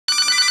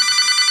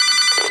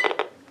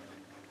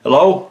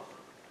Hello?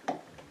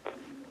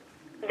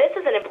 This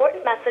is an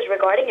important message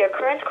regarding your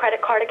current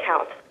credit card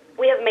account.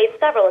 We have made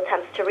several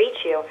attempts to reach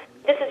you.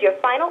 This is your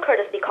final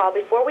courtesy call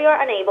before we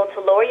are unable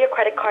to lower your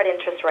credit card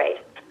interest rate.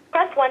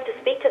 Press 1 to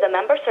speak to the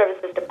Member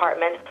Services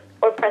Department,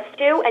 or press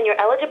 2 and your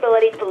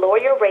eligibility to lower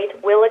your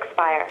rate will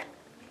expire.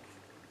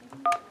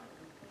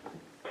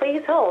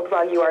 Please hold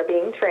while you are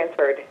being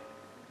transferred.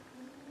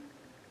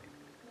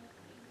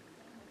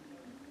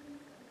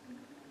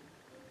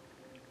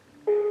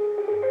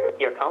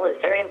 Your call is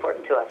very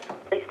important to us.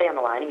 Please stay on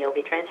the line and you'll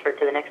be transferred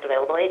to the next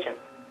available agent.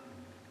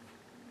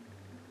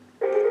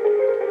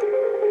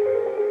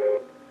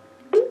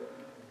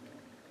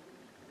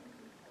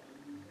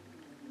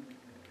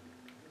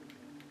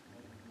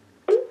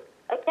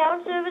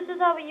 Account services,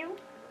 how are you?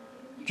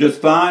 Just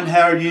fine,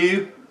 how are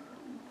you?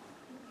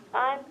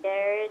 I'm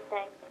good,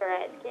 thanks for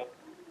asking.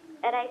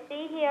 And I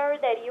see here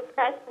that you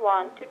pressed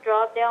 1 to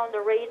drop down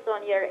the rates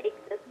on your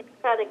existing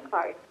credit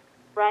card,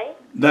 right?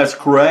 That's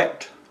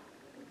correct.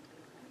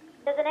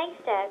 As the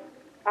next step,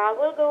 I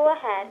will go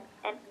ahead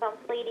and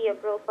complete your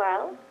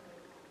profile.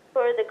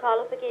 For the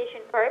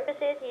qualification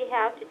purposes, you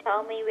have to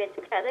tell me which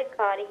credit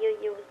card you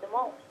use the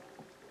most.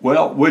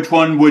 Well, which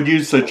one would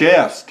you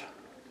suggest?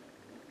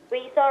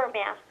 Visa or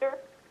Master?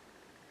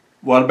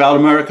 What about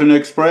American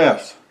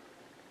Express?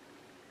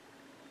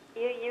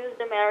 You use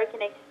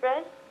American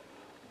Express?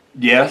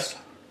 Yes.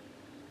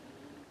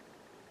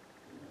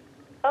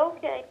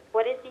 Okay.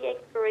 What is the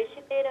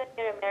expiration date on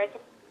your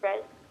American Express?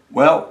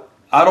 Well,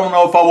 I don't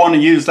know if I want to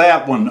use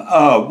that one.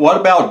 What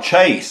about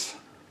Chase?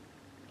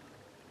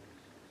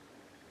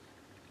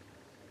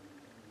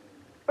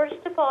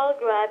 First of all,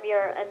 grab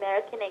your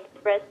American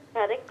Express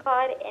credit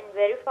card and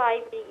verify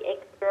the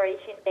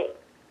expiration date.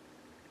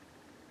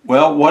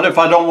 Well, what if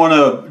I don't want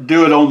to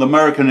do it on the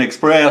American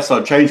Express?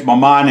 I'll change my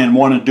mind and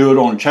want to do it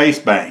on Chase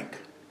Bank.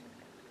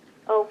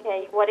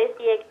 Okay, what is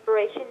the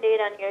expiration date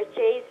on your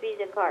Chase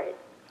Visa card?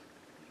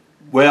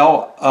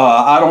 Well,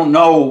 I don't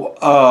know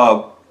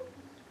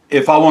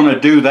if I want to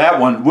do that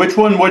one. Which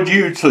one would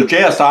you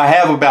suggest? I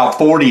have about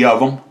 40 of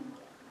them.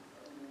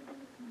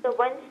 So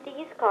once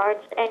these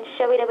cards and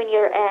shove it up in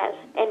your ass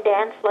and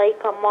dance like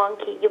a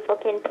monkey, you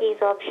fucking piece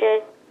of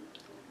shit.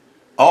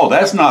 Oh,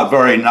 that's not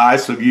very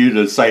nice of you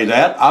to say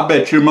that. I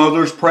bet your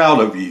mother's proud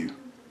of you.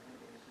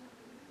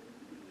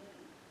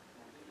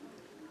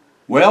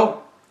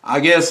 Well, I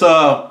guess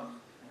that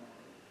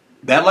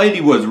lady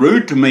was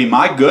rude to me,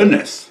 my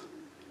goodness.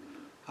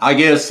 I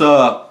guess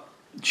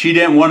she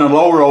didn't want to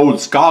lower old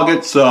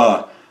Skoggit's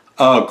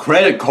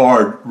credit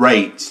card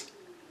rates.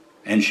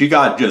 And she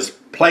got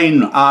just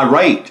plain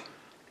irate.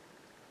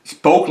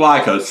 Spoke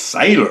like a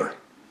sailor.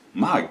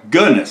 My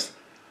goodness.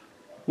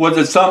 Was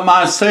it something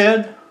I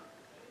said?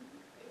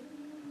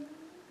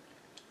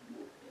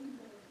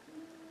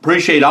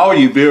 Appreciate all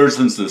you viewers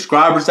and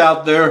subscribers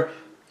out there.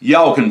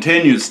 Y'all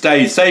continue to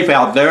stay safe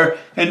out there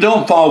and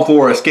don't fall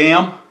for a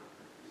scam.